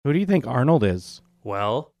Who do you think Arnold is?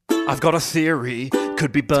 Well, I've got a theory.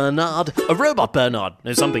 Could be Bernard, a robot Bernard.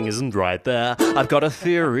 No, something isn't right there. I've got a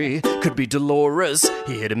theory. Could be Dolores.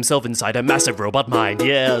 He hid himself inside a massive robot mind.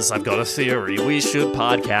 Yes, I've got a theory. We should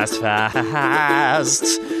podcast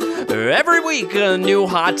fast. Every week, a new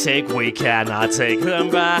hot take. We cannot take them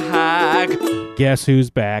back. Guess who's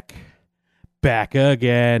back? Back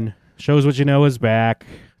again. Shows What You Know is back.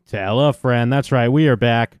 Tell a friend. That's right, we are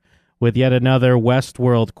back with yet another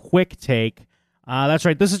Westworld quick take. That's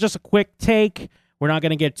right, this is just a quick take. We're not going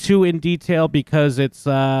to get too in detail because it's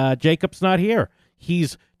Jacob's not here.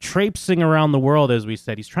 He's traipsing around the world, as we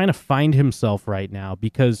said. He's trying to find himself right now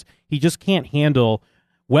because he just can't handle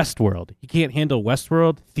Westworld. He can't handle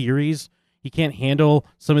Westworld theories. He can't handle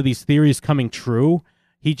some of these theories coming true.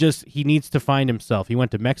 He needs to find himself. He went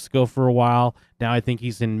to Mexico for a while. Now I think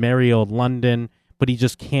he's in merry old London, but he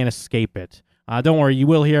just can't escape it. Don't worry, you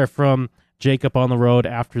will hear from Jacob on the road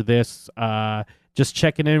after this. Just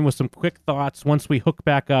checking in with some quick thoughts. Once we hook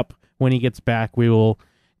back up when he gets back, we will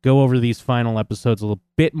go over these final episodes a little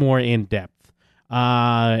bit more in depth.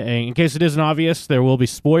 In case it isn't obvious, there will be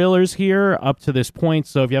spoilers here up to this point,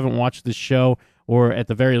 so if you haven't watched this show, or at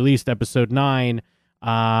the very least episode 9,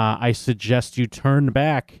 I suggest you turn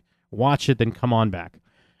back, watch it, then come on back.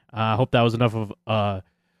 Hope that was enough of a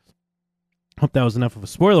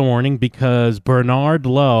spoiler warning, because Bernard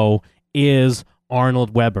Lowe is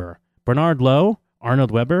Arnold Weber. Bernard Lowe, Arnold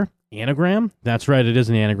Weber, anagram? That's right, it is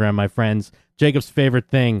an anagram, my friends. Jacob's favorite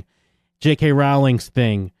thing, J.K. Rowling's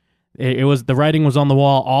thing. It was, the writing was on the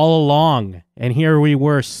wall all along, and here we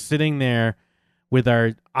were sitting there with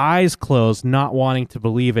our eyes closed, not wanting to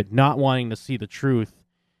believe it, not wanting to see the truth.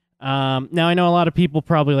 Now, I know a lot of people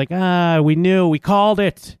probably like, we knew, we called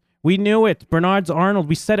it. We knew it. Bernard's Arnold.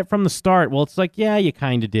 We said it from the start. Well, it's like, yeah, you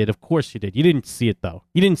kind of did. Of course you did. You didn't see it, though.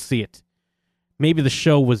 You didn't see it. Maybe the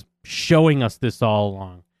show was showing us this all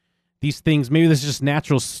along. These things, maybe this is just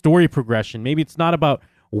natural story progression. Maybe it's not about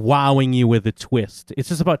wowing you with a twist. It's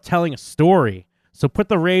just about telling a story. So put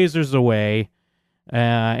the razors away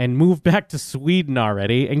and move back to Sweden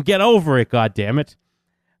already and get over it, goddammit.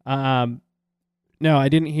 No, I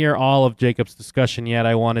didn't hear all of Jacob's discussion yet.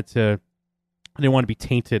 I didn't want to be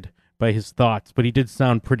tainted by his thoughts, but he did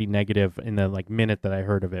sound pretty negative in the minute that I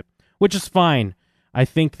heard of it, which is fine. I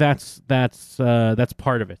think that's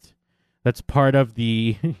part of it. That's part of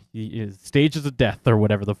the stages of death or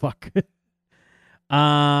whatever the fuck.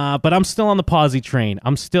 But I'm still on the Posy train.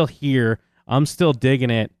 I'm still here. I'm still digging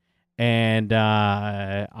it, and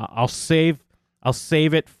I'll save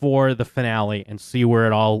it for the finale and see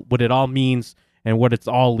what it all means and what it's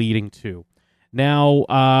all leading to. Now,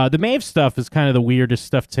 the Maeve stuff is kind of the weirdest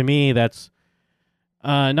stuff to me. That's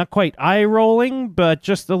not quite eye-rolling, but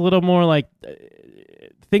just a little more like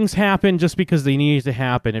things happen just because they needed to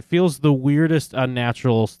happen. It feels the weirdest,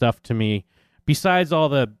 unnatural stuff to me, besides all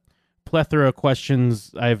the plethora of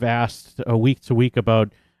questions I've asked week to week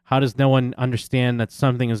about how does no one understand that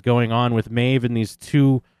something is going on with Maeve and these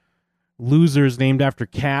two losers named after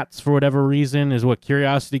cats for whatever reason. Is what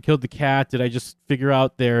Curiosity killed the cat? Did I just figure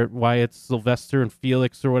out why it's Sylvester and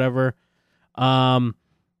Felix or whatever?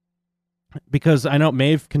 Because I know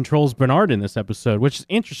Maeve controls Bernard in this episode, which is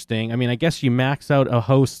interesting. I mean, I guess you max out a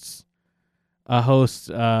host's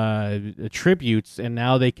tributes, and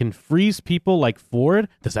now they can freeze people like Ford.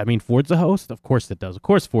 Does that mean Ford's a host? Of course it does. Of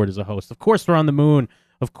course Ford is a host. Of course we're on the moon.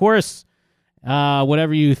 Of course,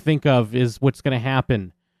 whatever you think of is what's going to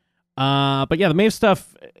happen. But yeah, the Maeve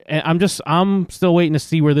stuff, I'm still waiting to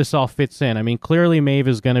see where this all fits in. I mean, clearly Maeve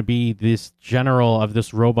is going to be this general of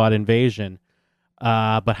this robot invasion.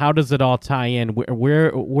 But how does it all tie in?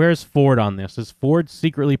 Where's Ford on this? Is Ford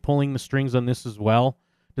secretly pulling the strings on this as well?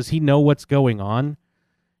 Does he know what's going on?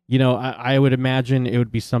 You know, I would imagine it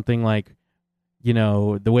would be something like, you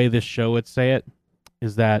know, the way this show would say it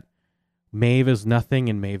is that Maeve is nothing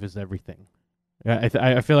and Maeve is everything.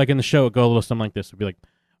 I feel like in the show it would go a little something like this. It would be like,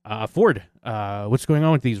 Ford, what's going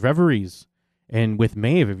on with these reveries? And with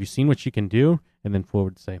Maeve, have you seen what she can do? And then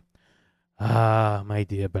Ford would say, my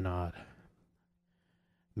dear Bernard,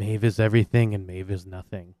 Maeve is everything and Maeve is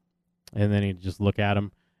nothing. And then he'd just look at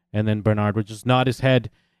him, and then Bernard would just nod his head,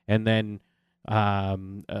 and then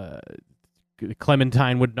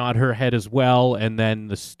Clementine would nod her head as well, and then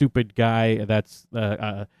the stupid guy that's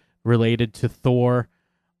related to Thor,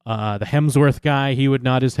 the Hemsworth guy, he would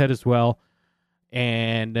nod his head as well.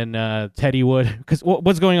 And then Teddy would, because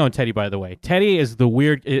what's going on with Teddy, by the way? Teddy is the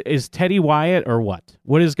weird, is Teddy Wyatt or what?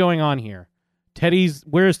 What is going on here?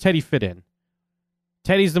 Where does Teddy fit in?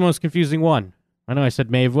 Teddy's the most confusing one. I know I said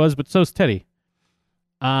Maeve was, but so's Teddy.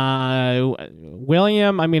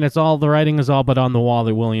 William, I mean, the writing is all but on the wall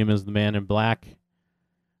that William is the man in black.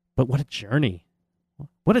 But what a journey.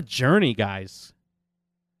 What a journey, guys.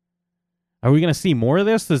 Are we going to see more of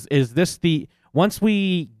this? Is this once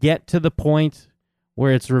we get to the point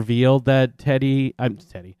where it's revealed that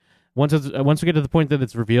once we get to the point that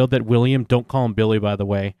it's revealed that William, don't call him Billy, by the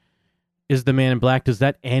way, is the man in black, does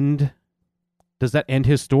that end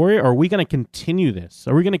his story, or are we going to continue this?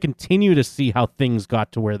 Are we going to continue to see how things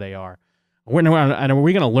got to where they are? And are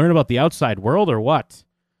we going to learn about the outside world, or what?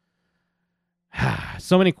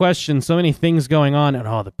 So many questions, so many things going on, and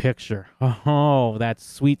the picture. Oh, that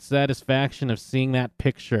sweet satisfaction of seeing that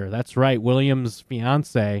picture. That's right, William's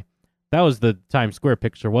fiance. That was the Times Square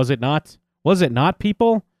picture, was it not? Was it not,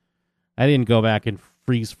 people? I didn't go back and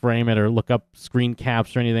freeze frame it or look up screen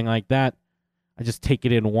caps or anything like that. I just take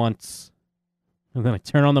it in once. And then I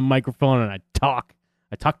turn on the microphone and I talk.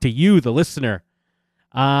 I talk to you, the listener.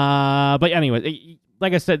 But anyway,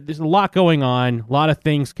 like I said, there's a lot going on. A lot of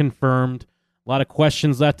things confirmed. A lot of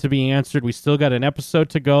questions left to be answered. We still got an episode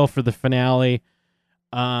to go for the finale.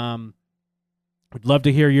 We'd love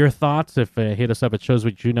to hear your thoughts. If hit us up at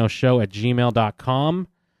showswhatyouknow@gmail.com.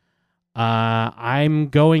 I'm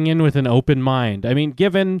going in with an open mind. I mean,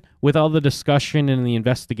 given with all the discussion and the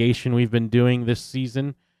investigation we've been doing this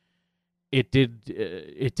season, it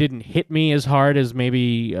didn't hit me as hard as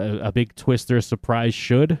maybe a big twist or a surprise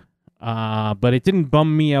should. But it didn't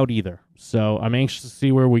bum me out either. So I'm anxious to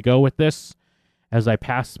see where we go with this as I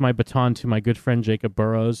pass my baton to my good friend Jacob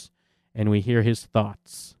Burrows and we hear his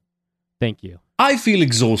thoughts. Thank you. I feel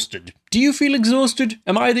exhausted. Do you feel exhausted?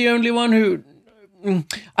 Am I the only one who...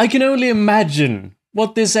 I can only imagine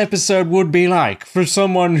what this episode would be like for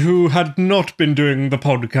someone who had not been doing the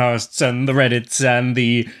podcasts and the Reddits and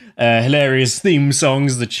the hilarious theme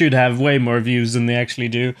songs that should have way more views than they actually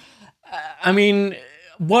do. I mean,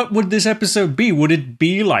 what would this episode be? Would it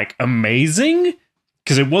be, like, amazing?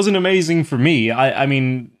 Because it wasn't amazing for me. I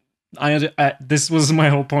mean, this was my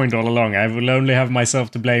whole point all along. I will only have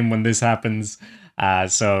myself to blame when this happens.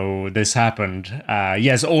 So this happened.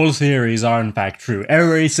 Yes, all theories are in fact true.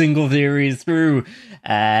 Every single theory is true.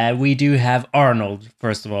 We do have Arnold,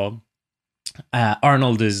 first of all.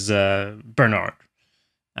 Arnold is Bernard.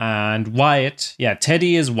 And Wyatt,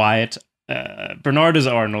 Teddy is Wyatt. Bernard is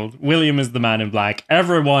Arnold. William is the man in black.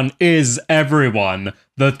 Everyone is everyone.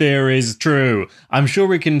 The theory is true. I'm sure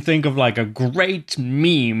we can think of like a great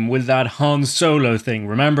meme with that Han Solo thing.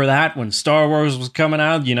 Remember that when Star Wars was coming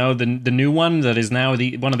out? You know, the new one that is now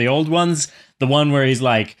one of the old ones? The one where he's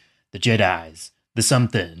like, the Jedis, the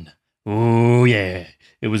something. Oh yeah,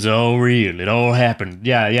 it was all real. It all happened.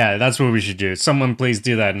 Yeah, that's what we should do. Someone please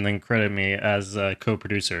do that and then credit me as a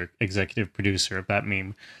co-producer, executive producer of that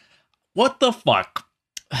meme. What the fuck?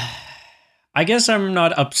 I guess I'm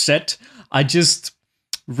not upset. I just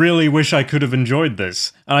really wish I could have enjoyed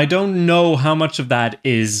this. And I don't know how much of that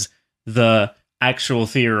is the actual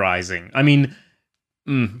theorizing. I mean,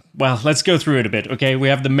 well, let's go through it a bit, okay? We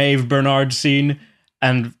have the Maeve Bernard scene,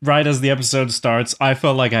 and right as the episode starts, I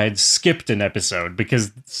felt like I had skipped an episode,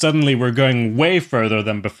 because suddenly we're going way further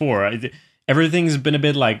than before. Everything's been a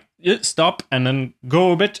bit like, stop, and then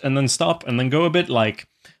go a bit, and then stop, and then go a bit, like...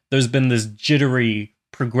 There's been this jittery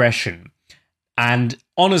progression. And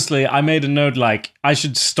honestly, I made a note like, I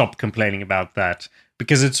should stop complaining about that.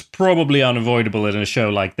 Because it's probably unavoidable in a show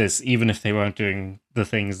like this, even if they weren't doing the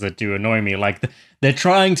things that do annoy me. Like, they're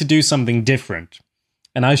trying to do something different.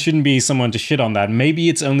 And I shouldn't be someone to shit on that. Maybe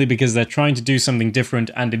it's only because they're trying to do something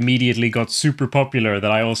different and immediately got super popular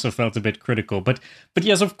that I also felt a bit critical. But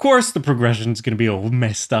yes, of course the progression is going to be all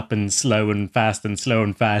messed up and slow and fast and slow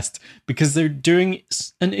and fast because they're doing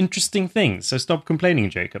an interesting thing. So stop complaining,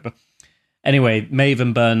 Jacob. Anyway, Maeve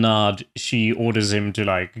and Bernard, she orders him to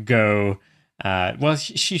like go.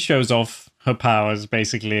 She shows off her powers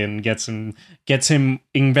basically and gets him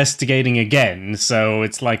investigating again. So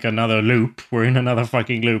it's like another loop. We're in another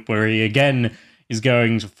fucking loop where he again is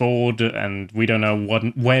going forward, and we don't know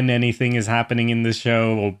when anything is happening in the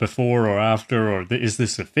show, or before or after, or is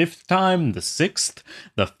this the 5th time, the 6th,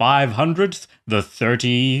 the 500th, the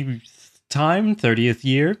 30th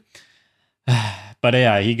year? But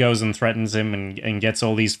yeah, he goes and threatens him and gets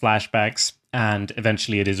all these flashbacks, and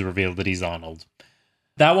eventually it is revealed that he's Arnold.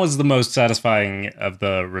 That was the most satisfying of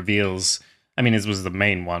the reveals. I mean, it was the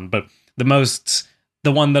main one, but the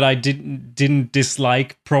one that I didn't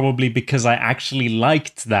dislike, probably because I actually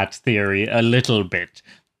liked that theory a little bit.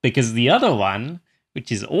 Because the other one,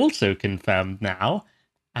 which is also confirmed now,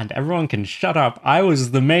 and everyone can shut up, I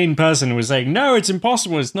was the main person who was saying, no, it's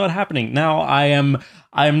impossible, it's not happening. Now I am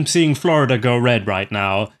seeing Florida go red right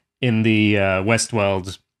now. in the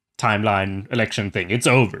Westworld timeline election thing. It's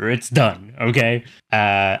over. It's done. Okay.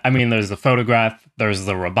 I mean, there's the photograph. There's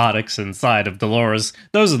the robotics inside of Dolores.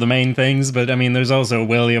 Those are the main things. But I mean, there's also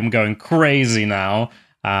William going crazy now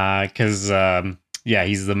because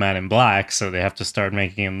he's the Man in Black, so they have to start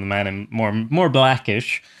making him the Man in more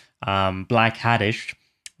blackish, black hattish,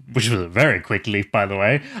 which was a very quick leap, by the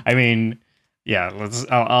way. I mean. Yeah,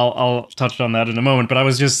 I'll touch on that in a moment, but I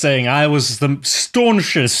was just saying I was the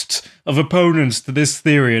staunchest of opponents to this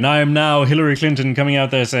theory, and I am now Hillary Clinton coming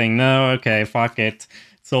out there saying, no, okay, fuck it.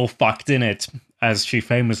 It's all fucked in it, as she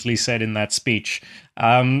famously said in that speech.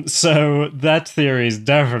 So that theory is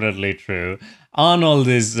definitely true. Arnold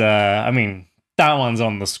is, that one's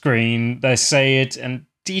on the screen. They say it in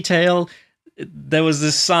detail. There was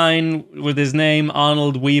this sign with his name,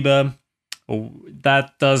 Arnold Weber.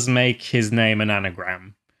 That does make his name an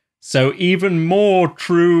anagram. So even more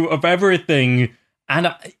true of everything.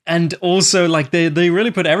 And also, like, they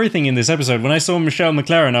really put everything in this episode. When I saw Michelle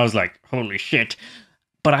McLaren, I was like, holy shit.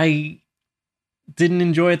 But I didn't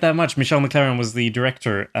enjoy it that much. Michelle McLaren was the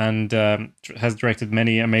director and has directed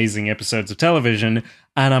many amazing episodes of television.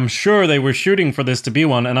 And I'm sure they were shooting for this to be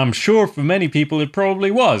one. And I'm sure for many people it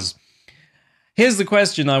probably was. Here's the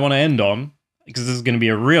question I want to end on, because this is going to be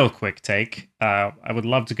a real quick take. I would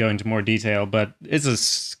love to go into more detail, but it's a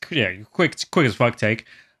quick as fuck take.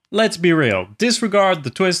 Let's be real. Disregard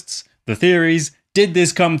the twists, the theories. Did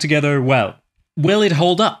this come together well? Will it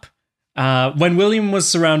hold up? When William was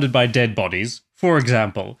surrounded by dead bodies, for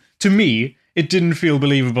example, to me, it didn't feel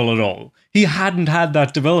believable at all. He hadn't had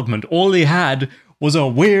that development. All he had was a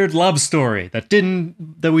weird love story that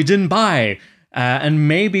we didn't buy. And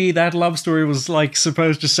maybe that love story was like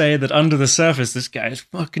supposed to say that under the surface, this guy is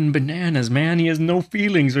fucking bananas, man. He has no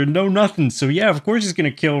feelings or no nothing. So yeah, of course he's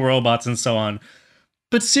gonna kill robots and so on.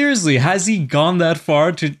 But seriously, has he gone that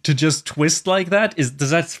far to just twist like that?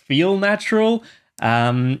 Does that feel natural?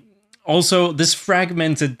 Also, this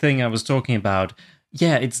fragmented thing I was talking about,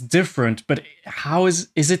 yeah, it's different, but how is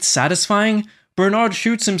it satisfying? Bernard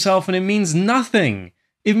shoots himself and it means nothing.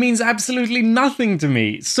 It means absolutely nothing to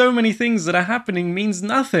me. So many things that are happening means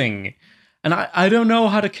nothing. And I don't know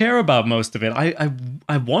how to care about most of it.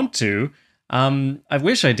 I want to. I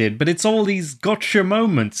wish I did, but it's all these gotcha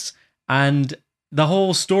moments. And the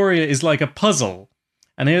whole story is like a puzzle.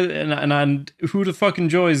 And who the fuck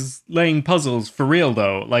enjoys laying puzzles for real,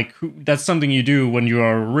 though? Like, that's something you do when you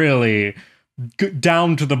are really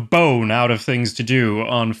down to the bone out of things to do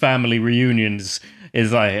on family reunions.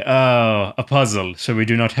 Is like, oh, a puzzle, so we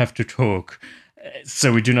do not have to talk,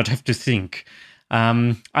 so we do not have to think.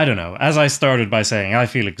 I don't know. As I started by saying, I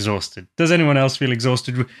feel exhausted. Does anyone else feel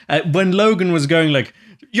exhausted? When Logan was going like,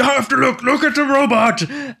 you have to look at the robot!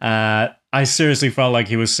 I seriously felt like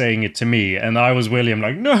he was saying it to me, and I was William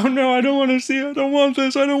like, no, I don't want to see it, I don't want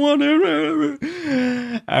this, I don't want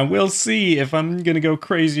it. And we'll see if I'm gonna go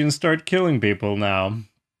crazy and start killing people now.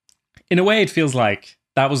 In a way, it feels like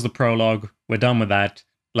that was the prologue. We're done with that.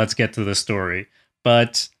 Let's get to the story.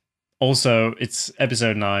 But also, it's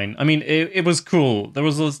episode 9. I mean, it was cool. There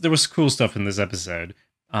was cool stuff in this episode.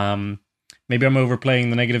 Maybe I'm overplaying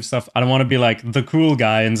the negative stuff. I don't want to be like the cool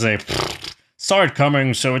guy and say, saw it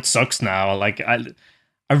coming, so it sucks now. Like, I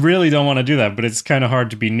really don't want to do that, but it's kind of hard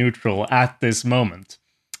to be neutral at this moment.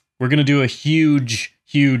 We're going to do a huge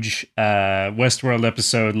Westworld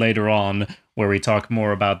episode later on where we talk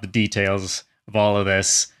more about the details of all of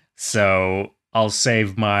this. So I'll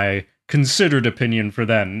save my considered opinion for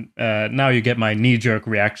then. Now you get my knee-jerk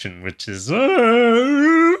reaction, which is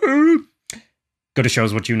go to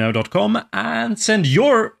showswhatyouknow.com and send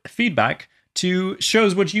your feedback to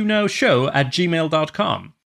showswhatyouknowshow@gmail.com.